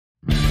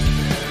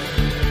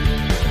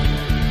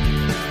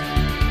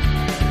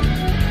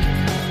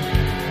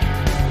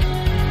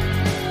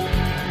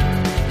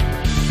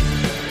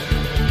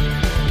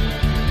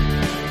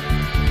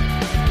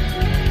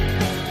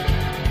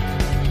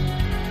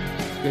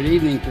Good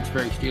evening,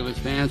 Pittsburgh Steelers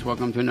fans.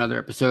 Welcome to another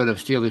episode of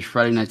Steelers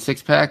Friday Night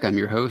Six Pack. I'm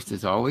your host,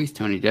 as always,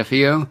 Tony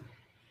Defio.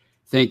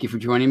 Thank you for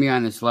joining me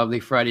on this lovely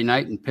Friday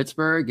night in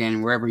Pittsburgh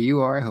and wherever you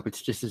are. I hope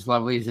it's just as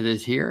lovely as it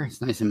is here. It's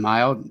nice and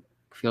mild. It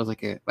feels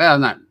like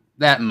not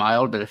that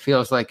mild, but it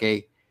feels like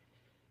a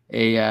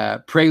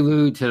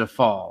prelude to the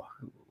fall.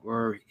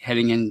 We're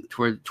heading in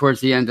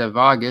towards the end of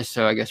August,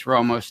 so I guess we're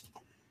almost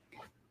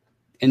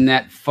in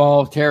that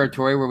fall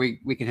territory where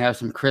we can have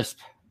some crisp,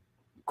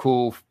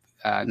 cool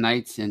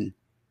nights. And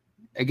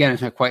again,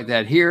 it's not quite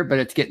that here, but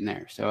it's getting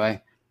there. So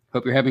I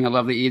hope you're having a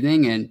lovely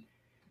evening.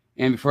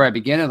 And before I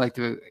begin, I'd like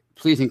to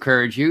please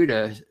encourage you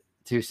to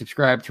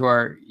subscribe to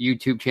our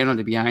YouTube channel,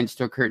 the Behind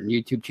Steel Curtain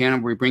YouTube channel,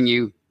 where we bring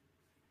you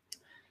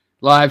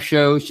live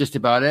shows just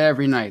about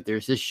every night.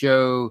 There's this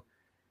show,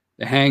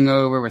 The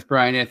Hangover with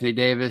Brian Anthony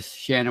Davis,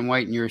 Shannon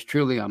White, and yours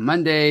truly on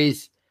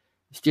Mondays.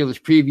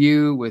 Steelers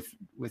Preview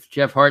with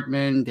Jeff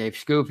Hartman, Dave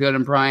Schofield,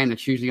 and Brian.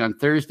 It's usually on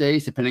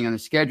Thursdays, depending on the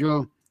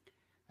schedule.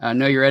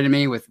 Know Your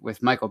Enemy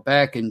with Michael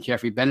Beck and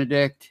Jeffrey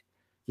Benedict.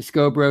 The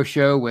Scobro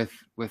Show with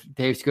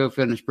Dave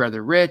Schofield and his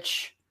brother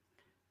Rich.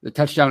 The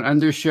Touchdown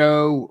Under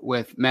Show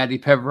with Maddie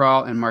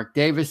Peverall and Mark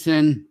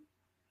Davison.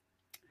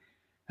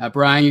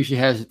 Brian usually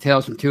has the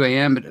Tales from 2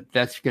 a.m., but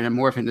that's going to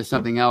morph into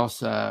something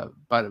else by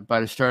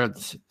the start of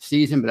the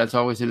season. But that's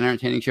always an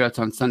entertaining show. It's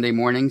on Sunday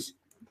mornings.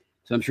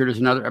 So I'm sure there's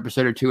another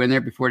episode or two in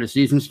there before the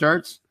season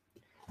starts.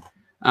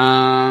 What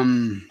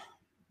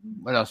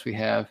else we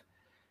have?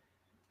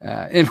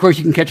 And of course,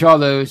 you can catch all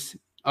those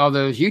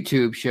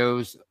YouTube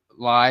shows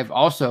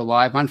also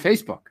live on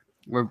Facebook.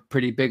 We're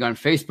pretty big on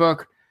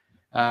Facebook.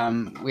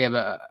 We have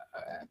a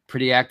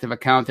pretty active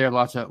account there.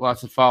 Lots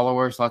of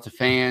followers, lots of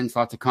fans,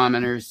 lots of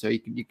commenters. So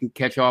you can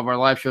catch all of our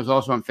live shows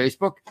also on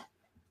Facebook.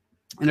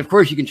 And of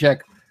course, you can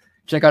check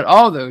out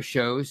all those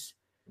shows,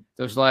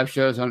 those live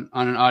shows on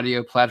an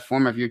audio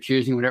platform. If you're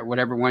choosing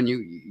whatever one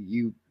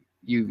you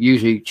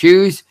usually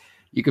choose,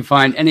 you can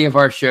find any of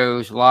our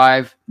shows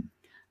live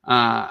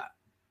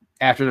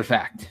after the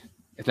fact,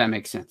 if that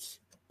makes sense.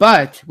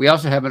 But we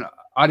also have an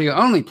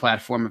audio-only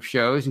platform of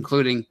shows,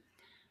 including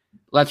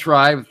Let's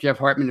Ride with Jeff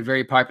Hartman, a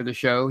very popular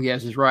show. He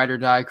has his Ride or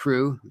Die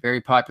crew, very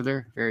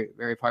popular, very,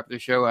 very popular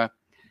show.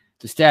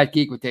 The Stat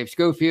Geek with Dave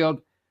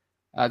Schofield,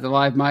 the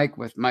Live Mic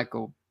with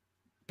Michael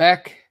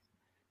Beck.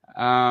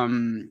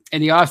 In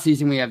the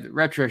off-season, we have the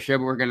Retro Show,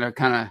 but we're going to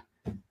kind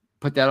of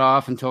put that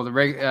off until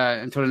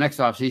the next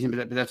off-season,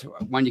 but that's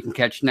one you can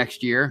catch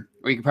next year.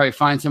 Or you can probably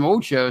find some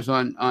old shows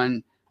on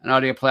an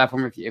audio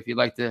platform if you'd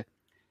like to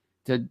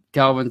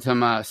delve into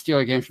some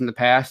Steeler games from the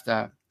past.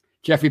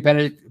 Jeffrey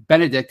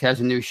Benedict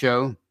has a new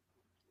show,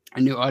 a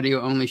new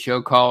audio-only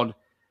show called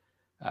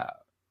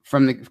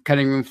From the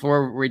Cutting Room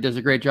Floor, where he does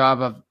a great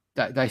job of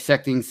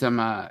dissecting some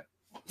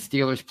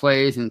Steelers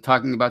plays and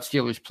talking about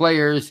Steelers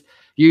players,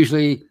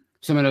 usually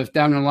some of those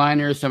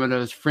down-the-liners, some of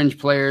those fringe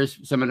players,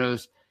 some of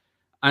those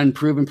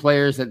unproven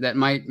players that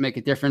might make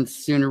a difference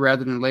sooner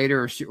rather than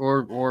later,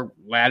 or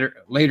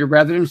later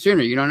rather than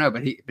sooner. You don't know,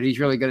 but he's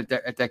really good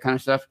at that kind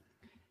of stuff.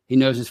 He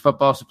knows his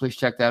football, so please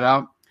check that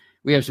out.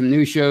 We have some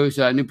new shows,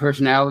 new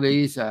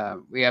personalities.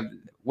 We have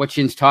What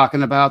Shin's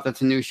Talking About. That's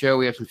a new show.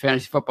 We have some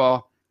fantasy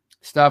football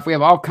stuff. We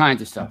have all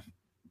kinds of stuff.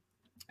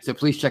 So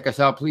please check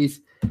us out.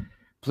 Please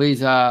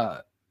give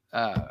us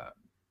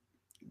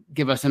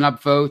an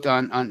upvote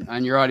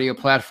on your audio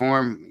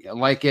platform.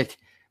 Like it.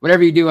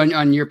 Whatever you do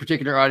on your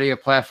particular audio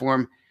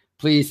platform,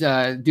 please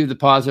do the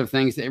positive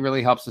things. It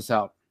really helps us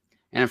out.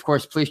 And, of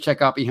course, please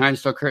check out Behind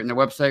Steel Curtain, the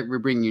website. We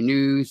bring you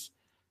news,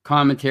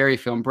 commentary,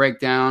 film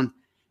breakdown.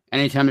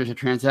 Anytime there's a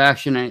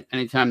transaction,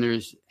 anytime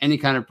there's any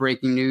kind of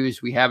breaking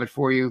news, we have it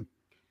for you.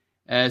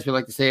 As we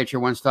like to say, it's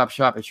your one-stop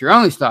shop. It's your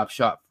only stop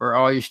shop for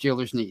all your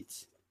Steelers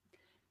needs.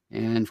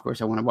 And, of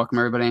course, I want to welcome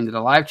everybody into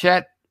the live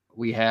chat.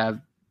 We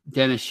have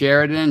Dennis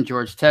Sheridan,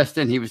 George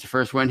Teston. He was the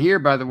first one here,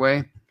 by the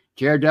way.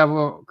 Jared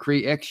Devil,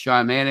 Cree X,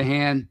 Sean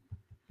Manahan,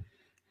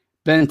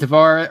 Bert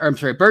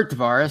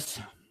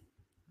Tavares.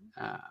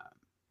 Let's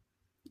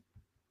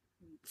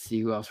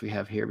see who else we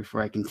have here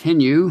before I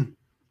continue.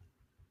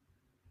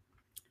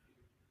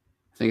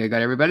 I think I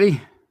got everybody.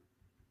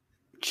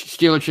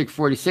 Steeler Chick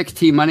 46,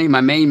 T Money,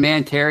 my main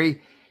man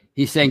Terry.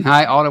 He's saying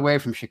hi all the way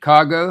from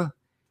Chicago.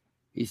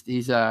 He's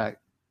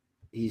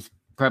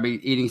probably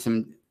eating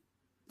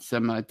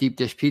some deep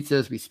dish pizza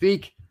as we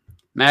speak.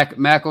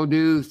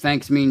 McEldew,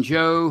 Thanks Mean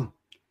Joe,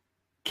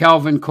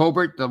 Calvin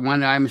Colbert, the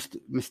one I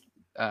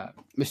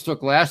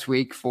mistook last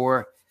week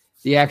for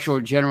the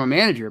actual general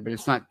manager, but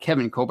it's not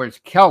Kevin Colbert, it's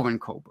Calvin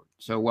Colbert.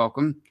 So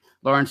welcome.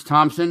 Lawrence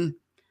Thompson,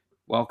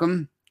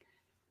 welcome.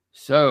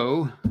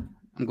 So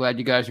I'm glad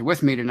you guys are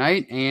with me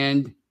tonight.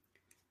 And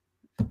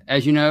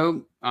as you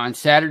know, on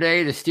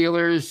Saturday, the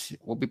Steelers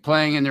will be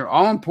playing in their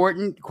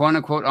all-important,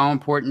 quote-unquote,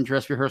 all-important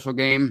dress rehearsal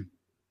game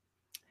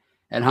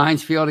at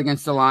Heinz Field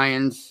against the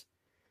Lions.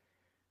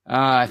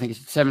 I think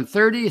it's at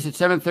 7:30. Is it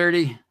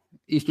 7:30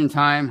 Eastern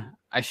time?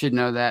 I should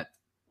know that.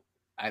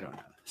 I don't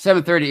know.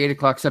 7:30, 8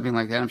 o'clock, something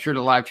like that. I'm sure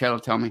the live chat will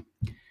tell me.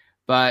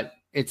 But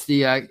it's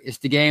the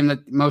game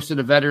that most of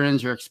the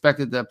veterans are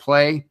expected to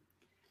play.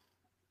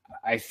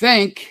 I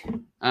think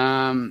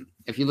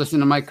if you listen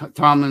to Mike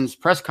Tomlin's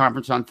press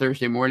conference on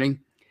Thursday morning,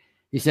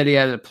 he said he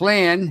had a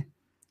plan,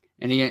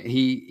 and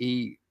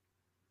he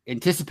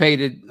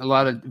anticipated a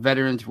lot of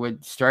veterans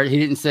would start. He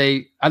didn't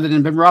say, other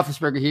than Ben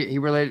Roethlisberger, he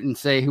really didn't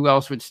say who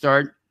else would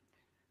start.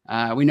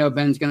 We know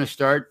Ben's going to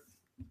start.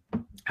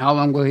 How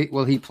long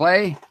will he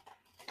play?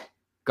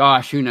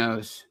 Gosh, who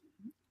knows?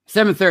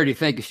 7:30.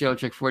 Thank you,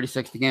 Shilchick.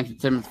 46 games at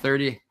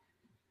 7:30.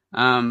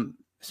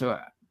 So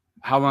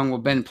how long will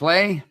Ben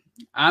play?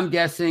 I'm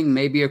guessing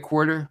maybe a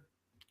quarter,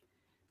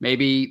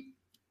 maybe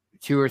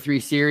 2 or 3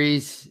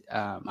 series.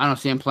 I don't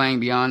see him playing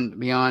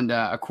beyond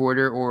a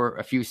quarter or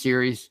a few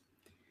series.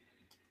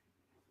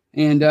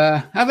 And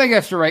I think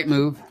that's the right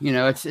move. You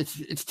know,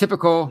 it's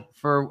typical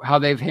for how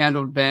they've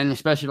handled Ben,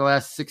 especially the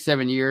last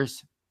 6-7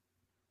 years.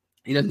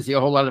 He doesn't see a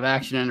whole lot of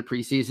action in the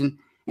preseason,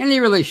 and he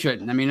really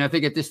shouldn't. I mean, I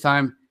think at this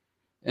time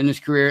in his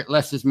career,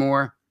 less is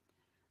more.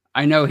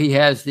 I know he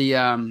has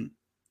the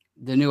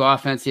new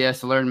offense. He has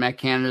to learn Matt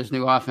Canada's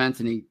new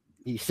offense, and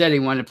he said he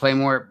wanted to play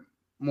more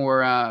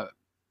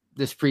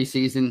this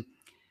preseason.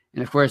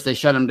 And of course, they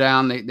shut him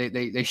down.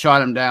 They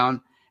shot him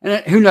down.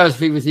 And who knows if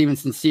he was even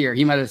sincere?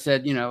 He might have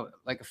said, you know,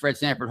 like a Fred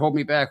Sanford, hold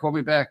me back.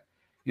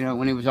 You know,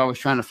 when he was always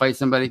trying to fight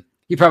somebody,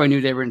 he probably knew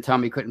they were going to tell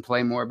him he couldn't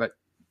play more.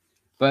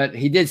 But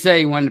he did say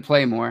he wanted to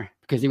play more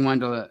because he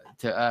wanted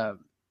to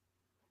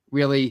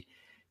really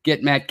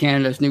get Matt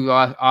Canada's new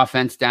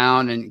offense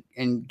down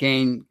and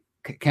gain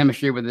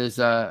chemistry with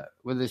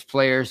his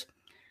players.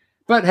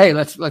 But hey,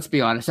 let's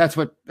be honest. That's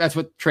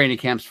what training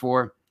camp's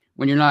for.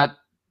 When you're not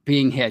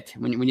being hit,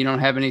 when you don't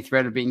have any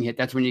threat of being hit,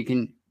 that's when you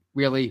can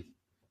really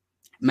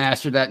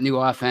master that new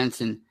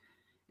offense and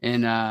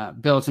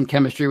build some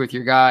chemistry with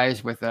your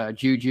guys, with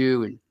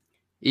Juju and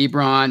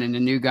Ebron and the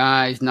new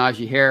guys,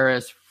 Najee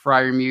Harris,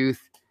 Freiermuth,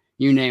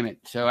 you name it.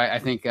 So I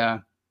think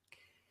they're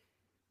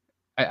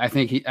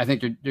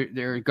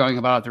going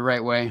about it the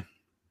right way.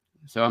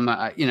 So I'm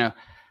not,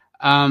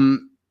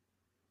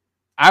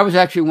 I was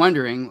actually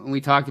wondering when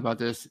we talked about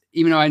this,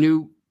 even though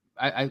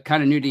I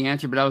kind of knew the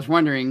answer, but I was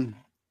wondering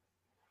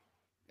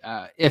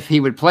if he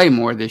would play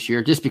more this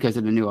year just because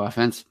of the new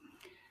offense.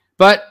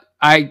 But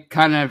I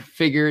kind of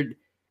figured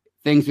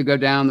things would go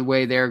down the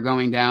way they're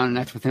going down, and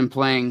that's with him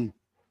playing,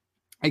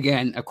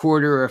 again, a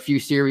quarter or a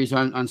few series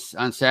on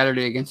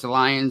Saturday against the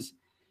Lions,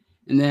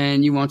 and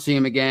then you won't see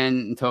him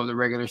again until the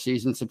regular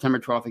season, September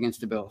 12th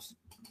against the Bills.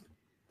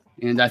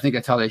 And I think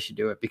that's how they should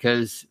do it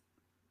because,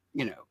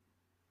 you know,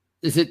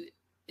 is it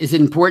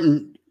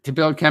important to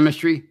build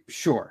chemistry?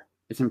 Sure,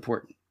 it's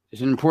important.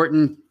 Is it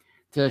important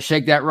to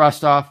shake that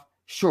rust off?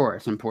 Sure,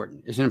 it's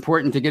important. Is it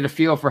important to get a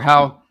feel for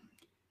how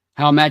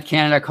Matt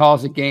Canada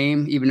calls a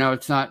game, even though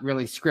it's not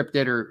really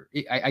scripted, or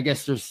I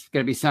guess there's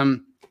going to be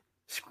some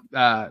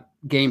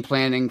game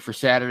planning for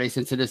Saturday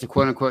since it is a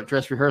quote unquote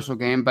dress rehearsal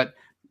game, but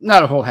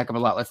not a whole heck of a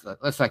lot.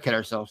 Let's not kid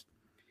ourselves.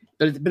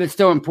 But it's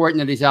still important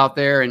that he's out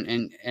there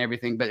and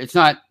everything, but it's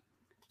not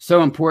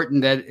so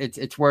important that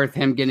it's worth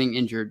him getting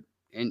injured.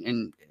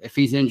 And if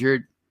he's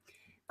injured,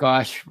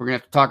 gosh, we're gonna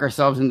have to talk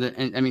ourselves into.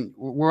 And I mean,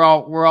 we're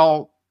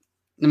all,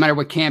 no matter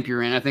what camp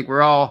you're in, I think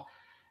we're all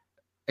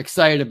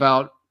excited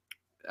about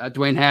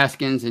Dwayne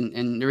Haskins,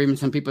 and there are even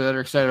some people that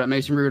are excited about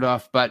Mason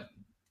Rudolph. But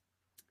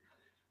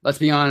let's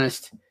be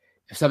honest,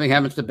 if something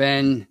happens to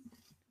Ben,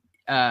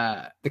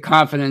 the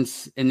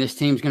confidence in this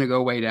team is going to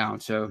go way down.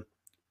 So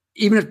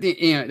even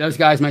if those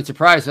guys might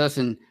surprise us,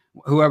 and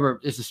whoever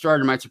is the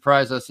starter might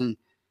surprise us and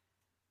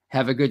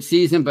have a good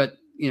season, but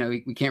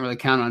we can't really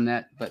count on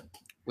that. But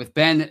with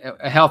Ben,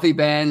 a healthy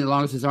Ben, as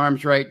long as his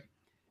arm's right,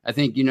 I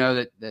think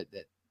that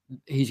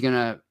he's going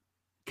to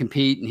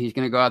compete and he's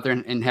going to go out there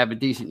and have a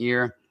decent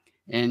year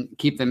and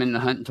keep them in the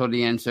hunt until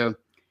the end. So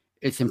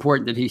it's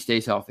important that he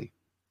stays healthy.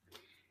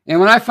 And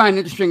what I find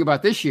interesting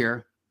about this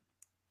year,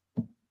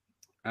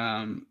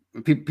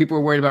 people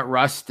are worried about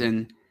rust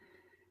and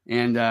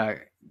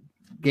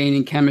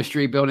gaining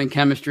chemistry, building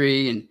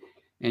chemistry,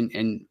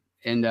 and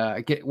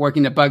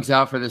working the bugs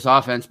out for this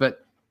offense. But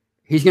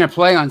he's going to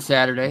play on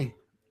Saturday,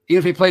 even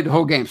if he played the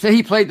whole game. Say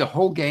he played the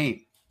whole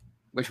game,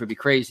 which would be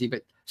crazy,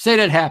 but say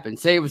that happened.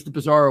 Say it was the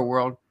Bizarro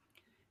world,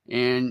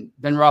 and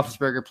Ben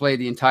Roethlisberger played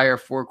the entire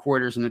 4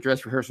 quarters in the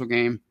dress rehearsal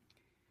game,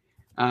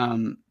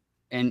 and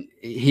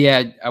he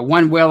had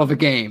one whale of a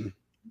game.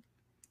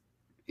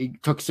 He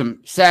took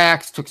some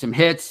sacks, took some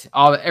hits,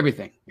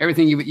 everything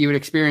you would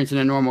experience in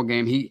a normal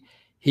game.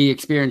 He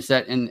experienced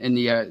that in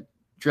the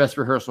dress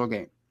rehearsal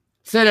game.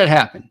 Say that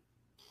happened.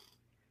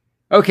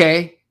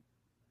 Okay,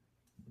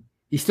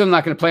 he's still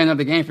not going to play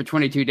another game for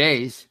 22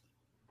 days.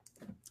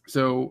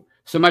 So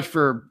much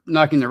for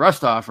knocking the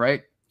rust off,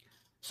 right?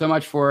 So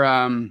much for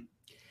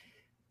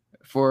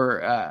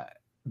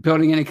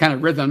building any kind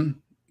of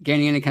rhythm,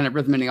 gaining any kind of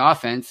rhythm in the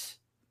offense.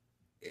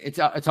 It's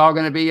all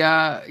going to be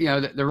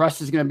the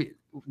rust is going to be,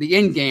 the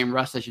in-game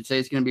rust, I should say,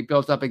 is going to be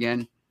built up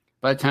again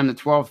by the time the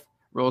 12th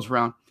rolls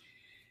around.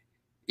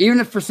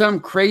 Even if for some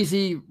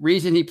crazy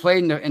reason he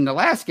played in the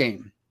last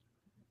game,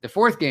 the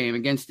 4th game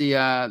against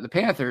the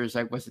Panthers,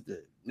 like was it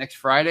the next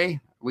Friday,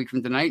 a week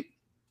from tonight,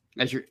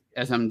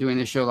 as I'm doing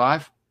this show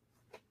live.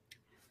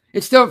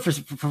 it's still for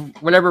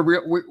whatever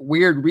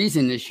weird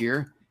reason this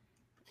year.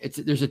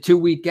 There's a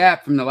 2-week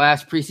gap from the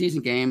last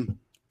preseason game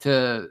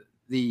to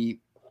the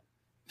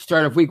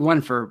start of week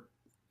 1 for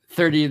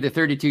 30 of the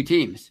 32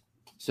 teams.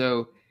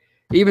 So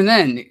even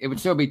then, it would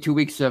still be 2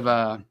 weeks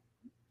of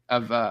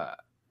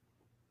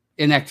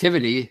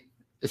inactivity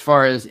as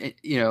far as,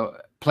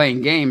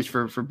 playing games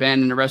for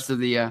Ben and the rest of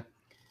the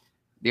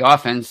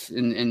offense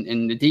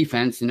and the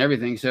defense and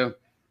everything. So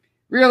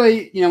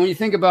really, when you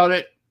think about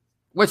it,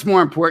 what's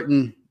more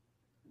important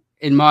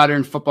in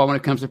modern football when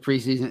it comes to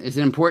preseason? Is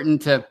it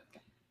important to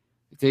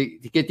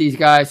get these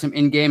guys some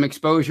in-game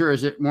exposure, or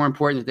is it more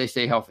important that they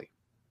stay healthy?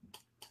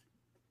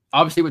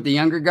 Obviously, with the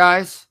younger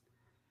guys,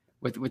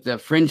 with the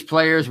fringe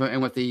players,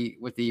 and with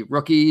the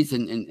rookies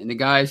and the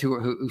guys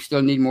who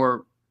still need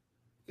more,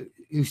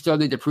 who still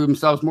need to prove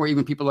themselves more,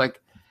 even people like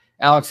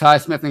Alex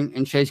Highsmith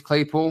and Chase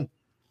Claypool.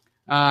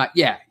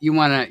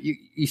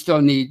 You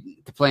still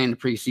need to play in the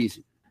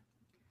preseason.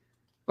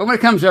 But when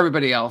it comes to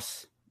everybody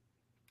else,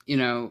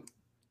 are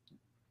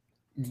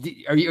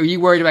you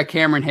worried about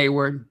Cameron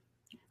Hayward?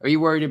 Are you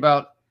worried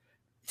about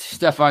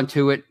Stephon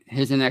Tuitt,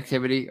 his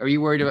inactivity? Are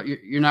you worried about?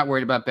 You're not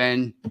worried about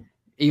Ben,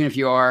 even if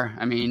you are.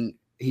 I mean,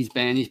 he's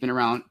been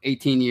around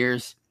 18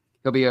 years.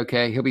 He'll be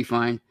okay. He'll be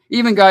fine.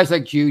 Even guys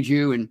like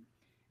Juju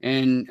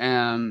and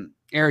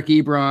Eric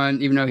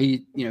Ebron, even though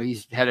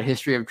he's had a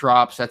history of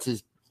drops, that's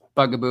his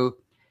bugaboo.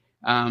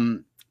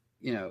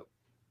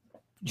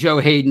 Joe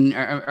Hayden.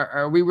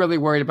 Are we really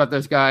worried about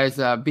those guys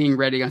being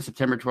ready on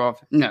September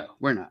 12th? No,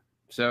 we're not.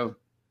 So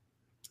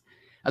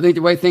I think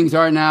the way things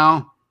are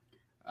now,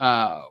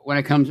 when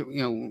it comes,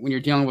 when you're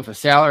dealing with a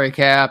salary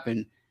cap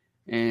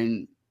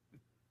and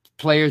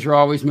players are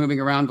always moving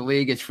around the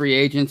league as free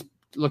agents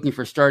looking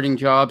for starting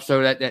jobs,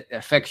 so that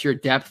affects your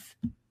depth.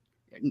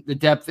 The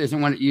depth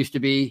isn't what it used to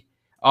be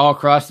all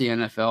across the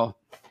NFL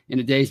in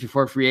the days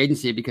before free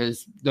agency,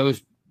 because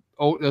those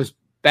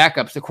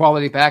backups, the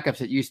quality backups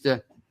that used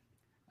to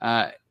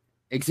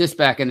exist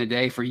back in the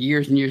day for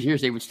years and years and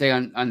years, they would stay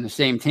on the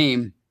same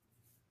team.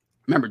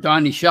 Remember,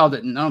 Donnie Shell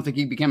didn't. I don't think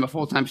he became a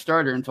full-time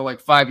starter until like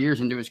 5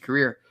 years into his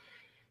career.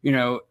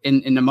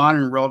 In the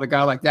modern world, a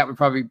guy like that would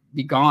probably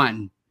be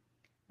gone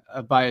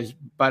by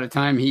the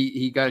time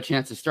he got a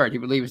chance to start. He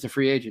would leave as a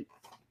free agent.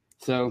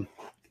 So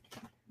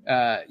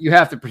you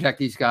have to protect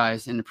these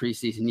guys in the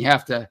preseason. You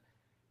have to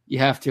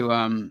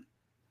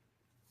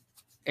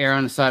err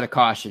on the side of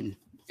caution.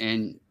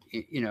 And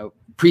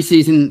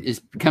preseason is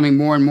becoming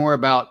more and more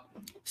about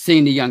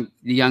seeing the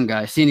young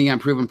guys, seeing the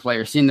unproven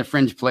players, seeing the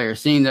fringe players,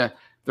 seeing the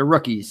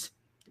rookies.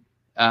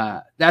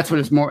 That's what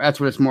it's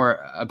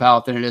more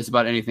about than it is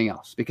about anything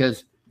else,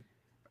 because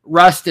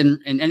rust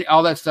and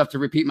all that stuff, to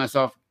repeat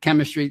myself,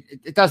 chemistry,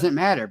 it doesn't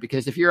matter,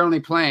 because if you're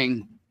only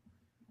playing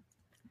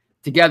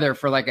together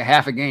for like a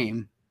half a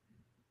game,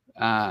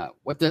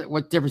 what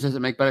difference does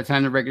it make by the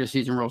time the regular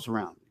season rolls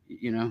around?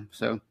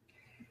 So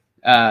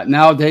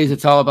nowadays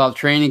it's all about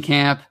training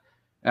camp.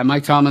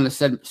 Mike Tomlin has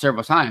said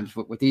several times,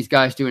 what these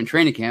guys do in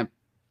training camp,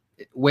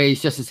 it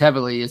weighs just as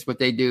heavily as what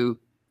they do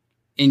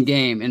in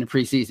game in the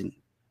preseason,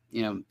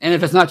 and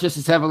if it's not just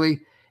as heavily,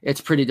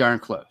 it's pretty darn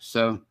close.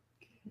 So,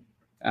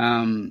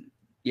 I'm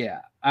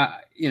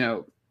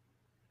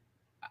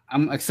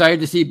excited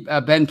to see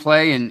Ben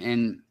play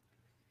and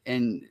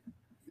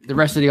the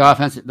rest of the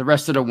offense, the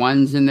rest of the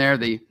ones in there,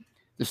 the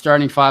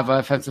starting 5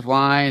 offensive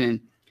line,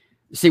 and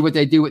see what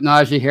they do with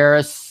Najee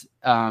Harris.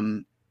 How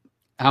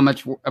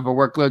much of a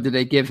workload do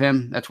they give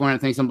him? That's one of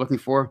the things I'm looking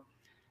for.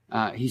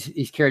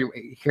 He's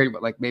carried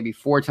like maybe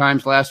 4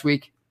 times last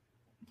week.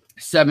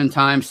 7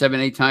 times,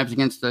 8 times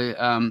against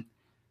the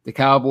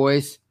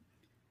Cowboys.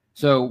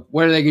 So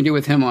what are they going to do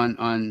with him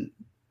on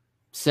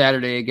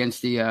Saturday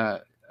against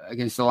the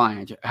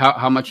Lions?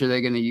 How much are they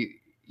going to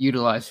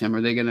utilize him?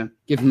 Are they going to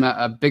give him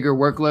a bigger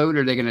workload?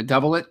 Are they going to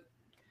double it?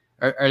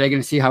 Are they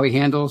going to see how he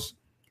handles,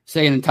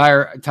 say, an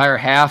entire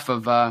half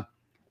of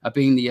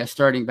being the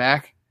starting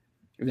back?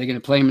 Are they going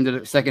to play him into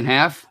the second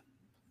half?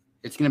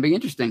 It's going to be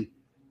interesting.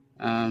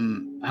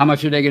 How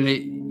much are they going to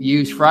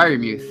use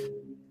Freiermuth?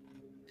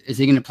 Is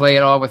he going to play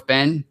it all with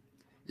Ben?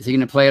 Is he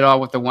going to play it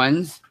all with the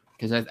ones?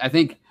 Because I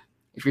think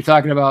if you're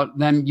talking about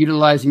them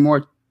utilizing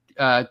more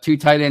 2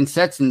 tight end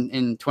sets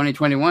in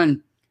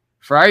 2021,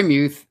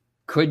 Freiermuth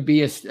could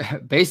be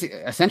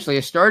essentially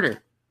a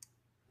starter.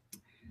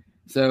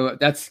 So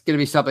that's going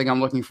to be something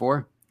I'm looking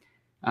for.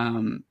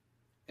 And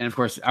of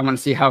course, I want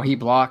to see how he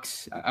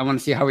blocks. I want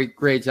to see how he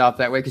grades out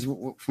that way, because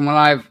from what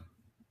I've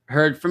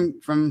heard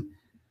from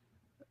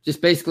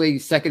just basically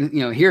second,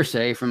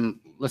 hearsay from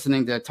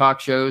listening to talk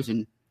shows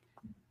and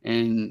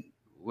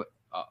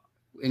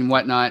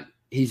whatnot,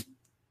 he's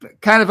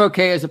kind of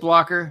okay as a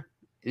blocker,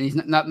 and he's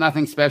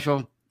nothing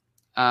special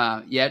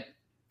yet.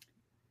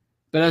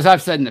 But as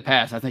I've said in the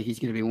past, I think he's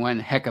going to be one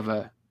heck of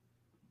a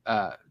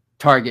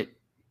target,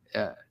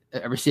 a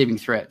receiving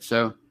threat.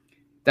 So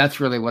that's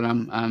really what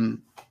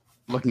I'm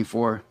looking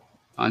for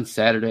on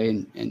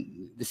Saturday,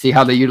 and to see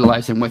how they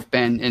utilize him with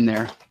Ben in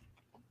there.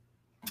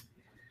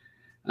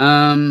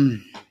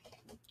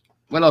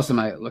 What else am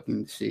I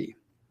looking to see?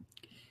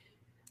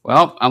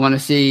 Well, I want to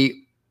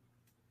see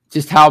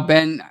just how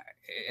Ben,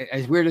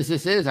 as weird as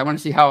this is, I want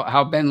to see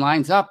how Ben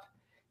lines up,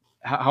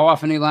 how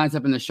often he lines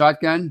up in the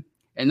shotgun,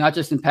 and not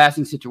just in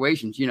passing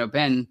situations.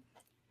 Ben,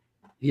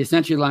 he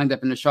essentially lined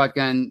up in the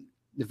shotgun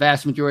the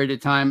vast majority of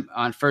the time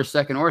on first,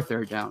 second, or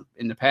third down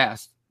in the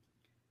past.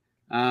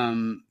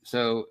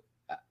 So,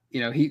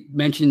 he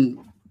mentioned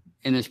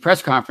in his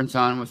press conference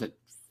was it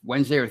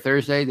Wednesday or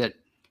Thursday, that,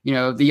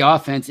 the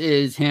offense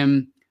is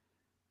him.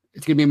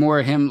 It's going to be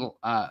more him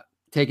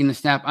taking the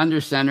snap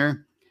under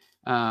center,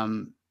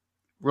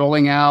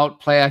 rolling out,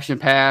 play action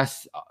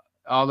pass,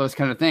 all those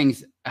kind of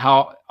things.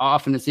 How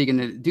often is he going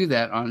to do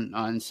that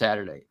on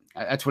Saturday?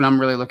 That's what I'm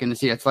really looking to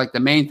see. That's like the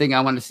main thing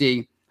I want to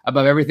see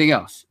above everything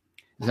else,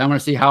 is I want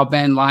to see how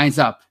Ben lines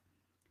up,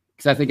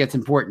 because I think that's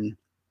important.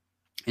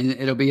 And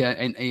it'll be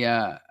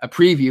a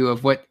preview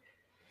of what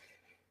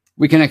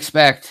we can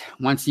expect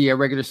once the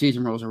regular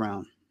season rolls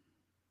around.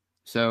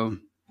 So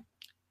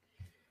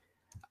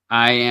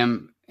I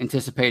am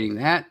anticipating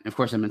that. Of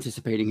course, I'm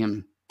anticipating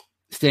him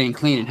staying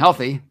clean and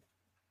healthy.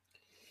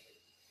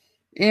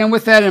 And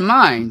with that in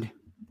mind,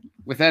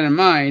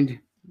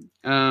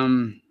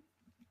 another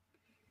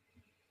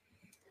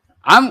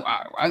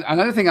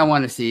thing I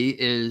want to see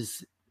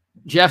is,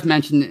 Jeff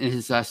mentioned in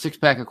his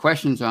 6-pack of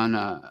questions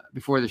on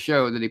before the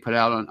show that he put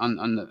out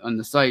on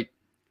the site,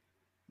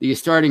 the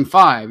starting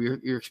 5.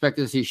 You're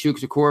expected to see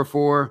Chuks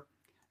Okorafor,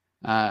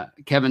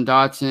 Kevin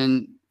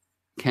Dotson,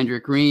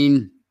 Kendrick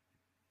Green,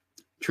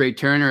 Trey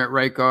Turner at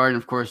right guard,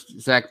 and of course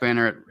Zach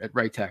Banner at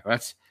right tackle.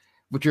 That's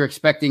what you're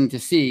expecting to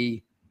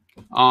see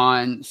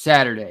on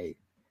Saturday.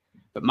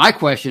 But my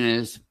question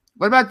is,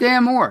 what about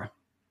Dan Moore?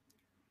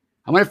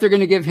 I wonder if they're going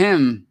to give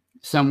him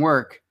some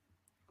work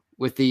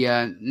with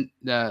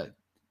the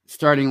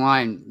starting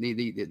line,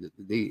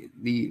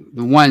 the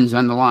ones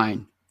on the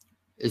line.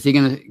 Is he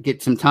going to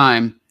get some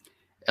time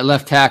at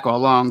left tackle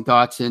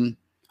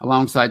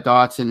alongside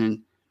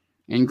Dotson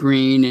and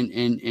Green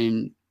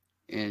and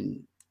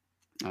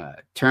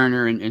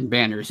Turner and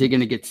Banner? Is he going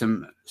to get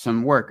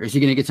some work? Or is he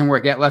going to get some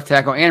work at left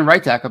tackle and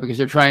right tackle, because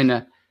they're trying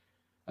to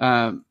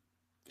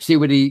see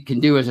what he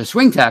can do as a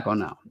swing tackle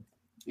now,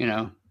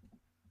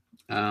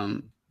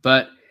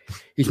 but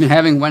he's been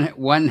having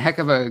one heck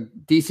of a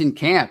decent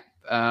camp,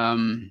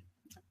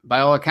 by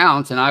all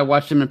accounts. And I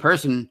watched him in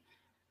person,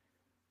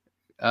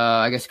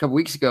 I guess a couple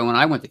weeks ago when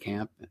I went to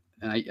camp,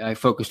 and I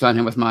focused on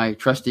him with my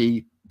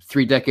trusty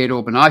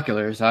 3-decade-old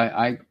binoculars.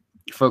 I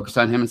focused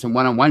on him in some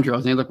one-on-one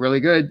drills, and he looked really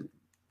good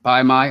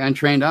by my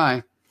untrained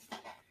eye.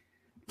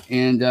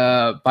 And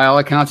by all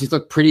accounts, he's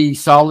looked pretty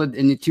solid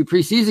in the 2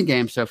 preseason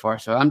games so far.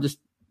 So I'm just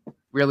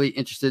really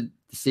interested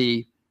to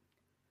see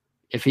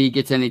if he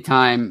gets any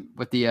time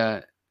with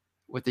the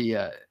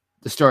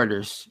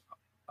starters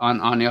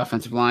on the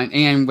offensive line,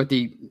 and with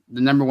the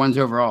number ones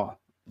overall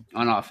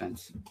on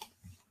offense.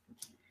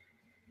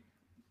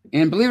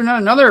 And believe it or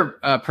not, another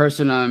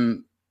person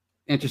I'm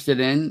interested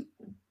in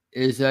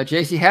is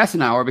J.C.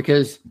 Hassenauer,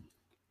 because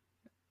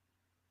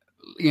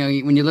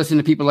when you listen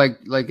to people like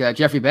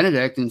Jeffrey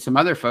Benedict and some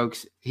other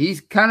folks,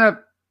 he's kind of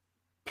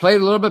played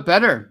a little bit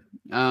better.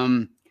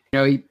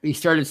 He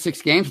started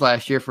 6 games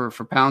last year for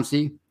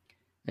Pouncey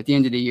at the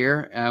end of the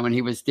year when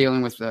he was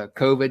dealing with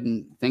COVID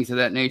and things of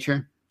that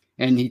nature,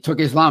 and he took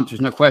his lumps.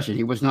 There's no question.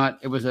 He was not.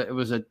 It was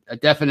a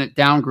definite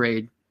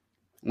downgrade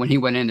when he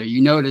went in there.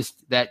 You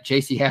noticed that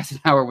J.C.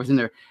 Hassenauer was in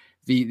there.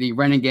 The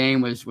running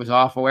game was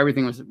awful.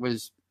 Everything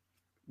was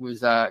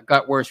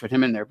got worse with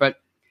him in there. But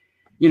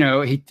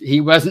he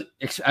wasn't.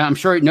 I'm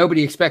sure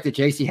nobody expected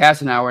J.C.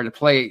 Hassenauer to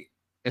play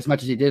as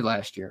much as he did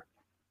last year.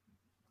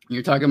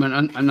 You're talking about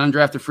an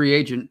undrafted free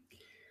agent,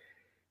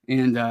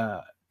 and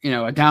a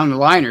down the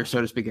liner,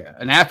 so to speak,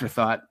 an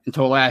afterthought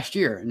until last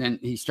year, and then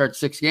he starts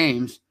 6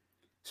 games.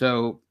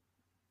 So,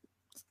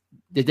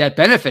 did that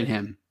benefit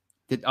him?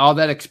 Did all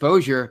that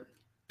exposure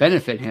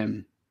benefit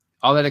him?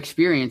 All that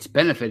experience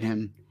benefit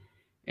him,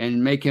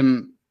 and make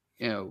him,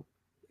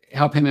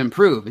 help him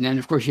improve? And then,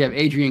 of course, you have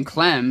Adrian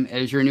Clem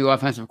as your new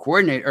offensive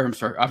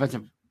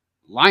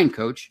line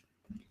coach,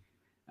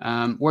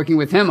 working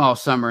with him all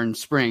summer and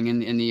spring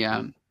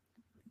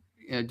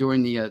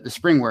during the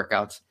spring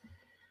workouts.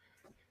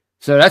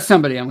 So that's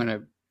somebody I'm going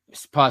to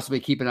possibly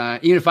keep an eye on.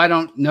 Even if I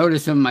don't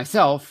notice him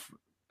myself,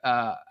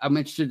 I'm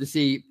interested to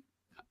see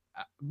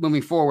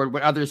moving forward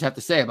what others have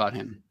to say about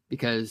him,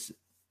 because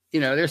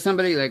there's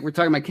somebody like we're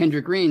talking about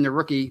Kendrick Green, the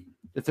rookie,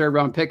 the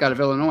 3rd-round pick out of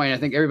Illinois, and I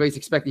think everybody's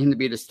expecting him to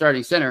be the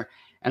starting center,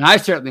 and I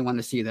certainly want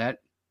to see that,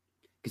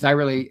 because I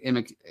really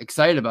am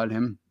excited about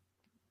him.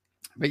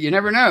 But you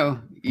never know.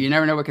 You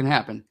never know what can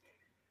happen.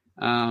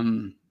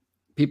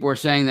 People are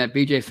saying that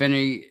BJ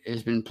Finney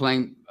has been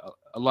playing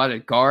a lot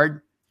at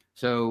guard.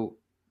 So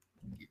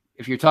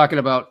if you're talking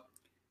about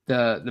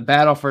the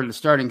battle for the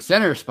starting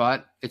center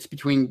spot, it's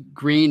between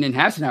Green and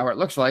Hassenauer, it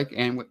looks like.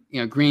 And,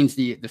 Green's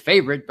the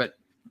favorite, but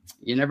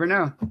you never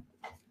know.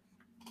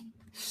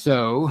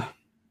 So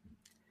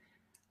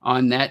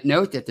on that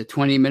note, at the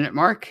 20-minute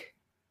mark,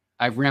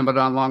 I've rambled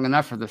on long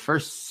enough for the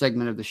first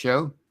segment of the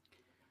show.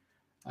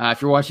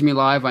 If you're watching me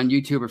live on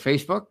YouTube or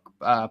Facebook,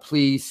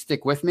 please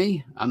stick with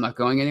me. I'm not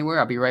going anywhere.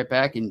 I'll be right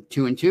back in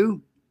 2 and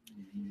 2.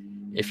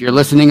 If you're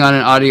listening on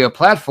an audio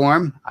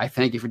platform, I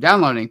thank you for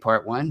downloading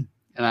part 1.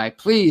 And I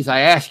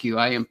ask you,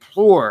 I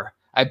implore,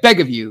 I beg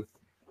of you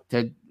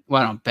to,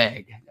 well, I don't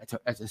beg.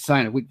 That's a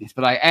sign of weakness.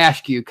 But I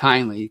ask you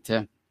kindly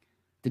to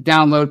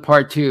download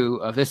part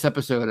 2 of this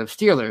episode of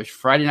Steelers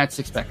Friday Night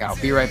Six Pack. I'll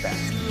be right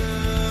back.